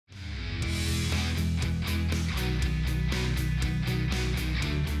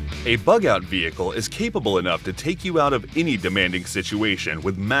A bug-out vehicle is capable enough to take you out of any demanding situation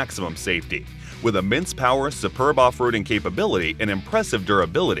with maximum safety. With immense power, superb off-roading capability, and impressive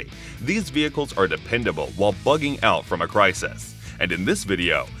durability, these vehicles are dependable while bugging out from a crisis. And in this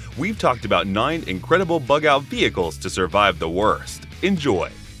video, we've talked about 9 incredible bug-out vehicles to survive the worst.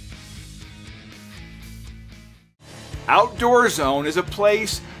 Enjoy! Outdoor Zone is a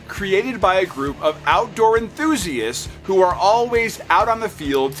place created by a group of outdoor enthusiasts who are always out on the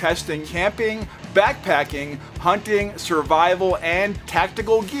field testing camping, backpacking, hunting, survival, and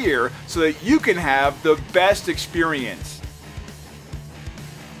tactical gear so that you can have the best experience.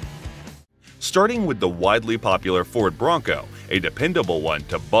 Starting with the widely popular Ford Bronco, a dependable one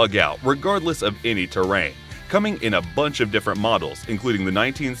to bug out regardless of any terrain, coming in a bunch of different models including the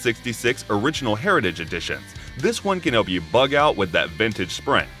 1966 Original Heritage Editions. This one can help you bug out with that vintage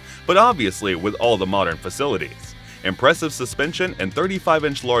sprint, but obviously with all the modern facilities. Impressive suspension and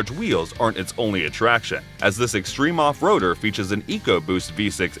 35-inch large wheels aren't its only attraction, as this extreme off-roader features an EcoBoost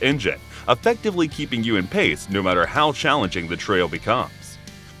V6 engine, effectively keeping you in pace no matter how challenging the trail becomes.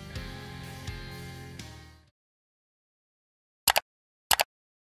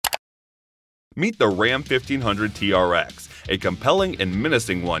 Meet the Ram 1500 TRX, a compelling and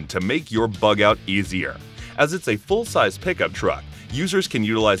menacing one to make your bug out easier. As it's a full-size pickup truck, users can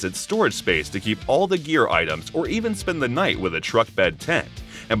utilize its storage space to keep all the gear items or even spend the night with a truck bed tent.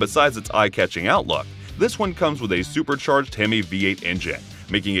 And besides its eye-catching outlook, this one comes with a supercharged Hemi V8 engine,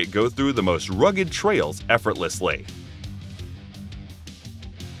 making it go through the most rugged trails effortlessly.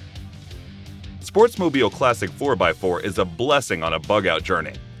 Sportsmobile Classic 4x4 is a blessing on a bug-out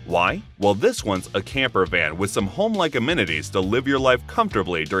journey. Why? Well, this one's a camper van with some home-like amenities to live your life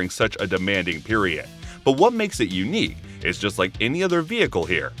comfortably during such a demanding period. But what makes it unique is just like any other vehicle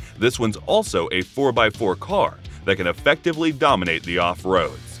here, this one's also a 4x4 car that can effectively dominate the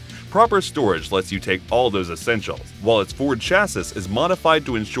off-roads. Proper storage lets you take all those essentials, while its Ford chassis is modified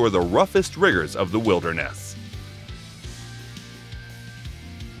to ensure the roughest rigors of the wilderness.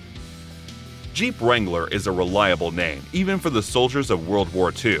 Jeep Wrangler is a reliable name, even for the soldiers of World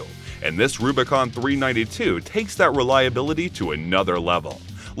War II, and this Rubicon 392 takes that reliability to another level.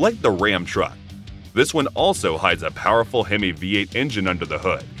 Like the Ram truck, this one also hides a powerful Hemi V8 engine under the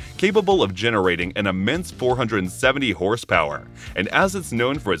hood, capable of generating an immense 470 horsepower. And as it's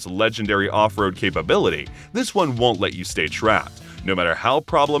known for its legendary off-road capability, this one won't let you stay trapped, no matter how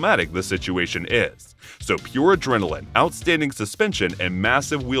problematic the situation is. So pure adrenaline, outstanding suspension, and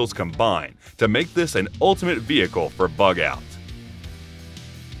massive wheels combine to make this an ultimate vehicle for bug out.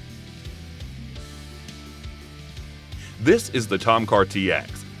 This is the TOMCAR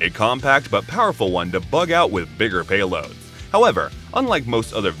TX, a compact but powerful one to bug out with bigger payloads. However, unlike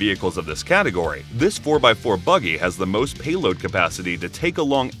most other vehicles of this category, this 4x4 buggy has the most payload capacity to take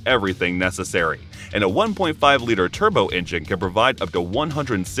along everything necessary, and a 1.5-liter turbo engine can provide up to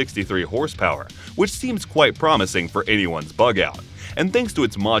 163 horsepower, which seems quite promising for anyone's bug out. And thanks to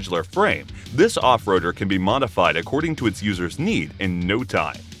its modular frame, this off-roader can be modified according to its user's need in no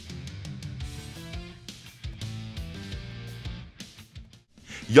time.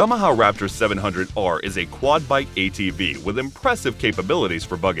 Yamaha Raptor 700R is a quad bike ATV with impressive capabilities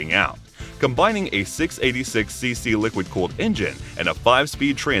for bugging out. Combining a 686cc liquid-cooled engine and a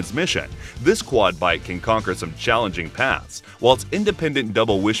 5-speed transmission, this quad bike can conquer some challenging paths, while its independent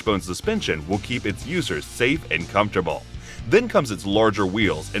double wishbone suspension will keep its users safe and comfortable. Then comes its larger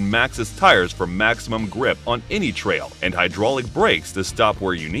wheels and Maxxis tires for maximum grip on any trail, and hydraulic brakes to stop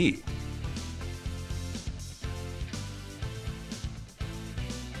where you need.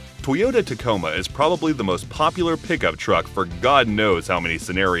 Toyota Tacoma is probably the most popular pickup truck for God knows how many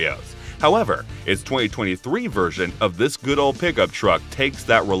scenarios. However, its 2023 version of this good old pickup truck takes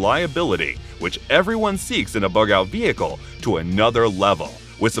that reliability, which everyone seeks in a bug-out vehicle, to another level,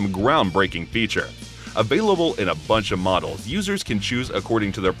 with some groundbreaking features. Available in a bunch of models, users can choose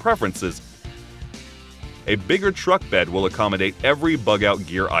according to their preferences. A bigger truck bed will accommodate every bug-out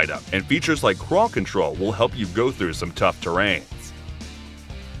gear item, and features like crawl control will help you go through some tough terrains.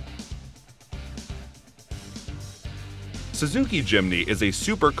 Suzuki Jimny is a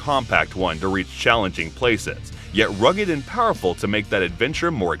super compact one to reach challenging places, yet rugged and powerful to make that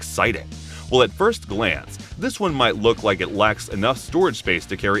adventure more exciting. Well, at first glance, this one might look like it lacks enough storage space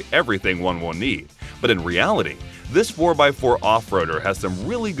to carry everything one will need, but in reality, this 4x4 off-roader has some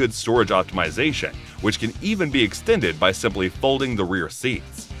really good storage optimization, which can even be extended by simply folding the rear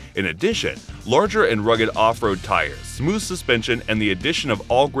seats. In addition, larger and rugged off-road tires, smooth suspension, and the addition of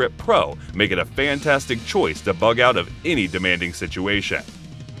All Grip Pro make it a fantastic choice to bug out of any demanding situation.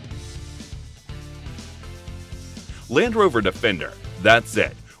 Land Rover Defender, that's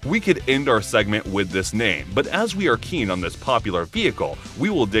it. We could end our segment with this name, but as we are keen on this popular vehicle,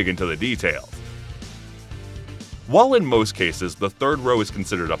 we will dig into the details. While in most cases the third row is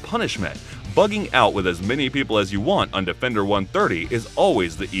considered a punishment, bugging out with as many people as you want on Defender 130 is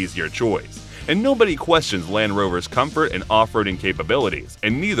always the easier choice. And nobody questions Land Rover's comfort and off-roading capabilities,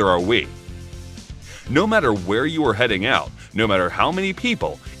 and neither are we. No matter where you are heading out, no matter how many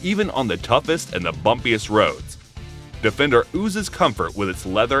people, even on the toughest and the bumpiest roads, Defender oozes comfort with its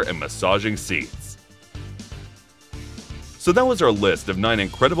leather and massaging seats. So that was our list of 9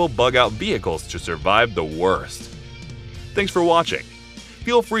 incredible bug-out vehicles to survive the worst. Thanks for watching.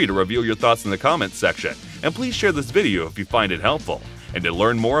 Feel free to reveal your thoughts in the comments section, and please share this video if you find it helpful. And to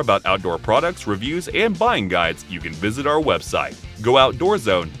learn more about outdoor products, reviews, and buying guides, you can visit our website,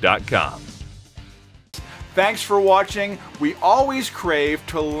 gooutdoorzone.com. Thanks for watching. We always crave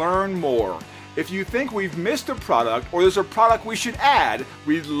to learn more. If you think we've missed a product or there's a product we should add,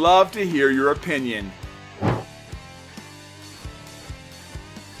 we'd love to hear your opinion.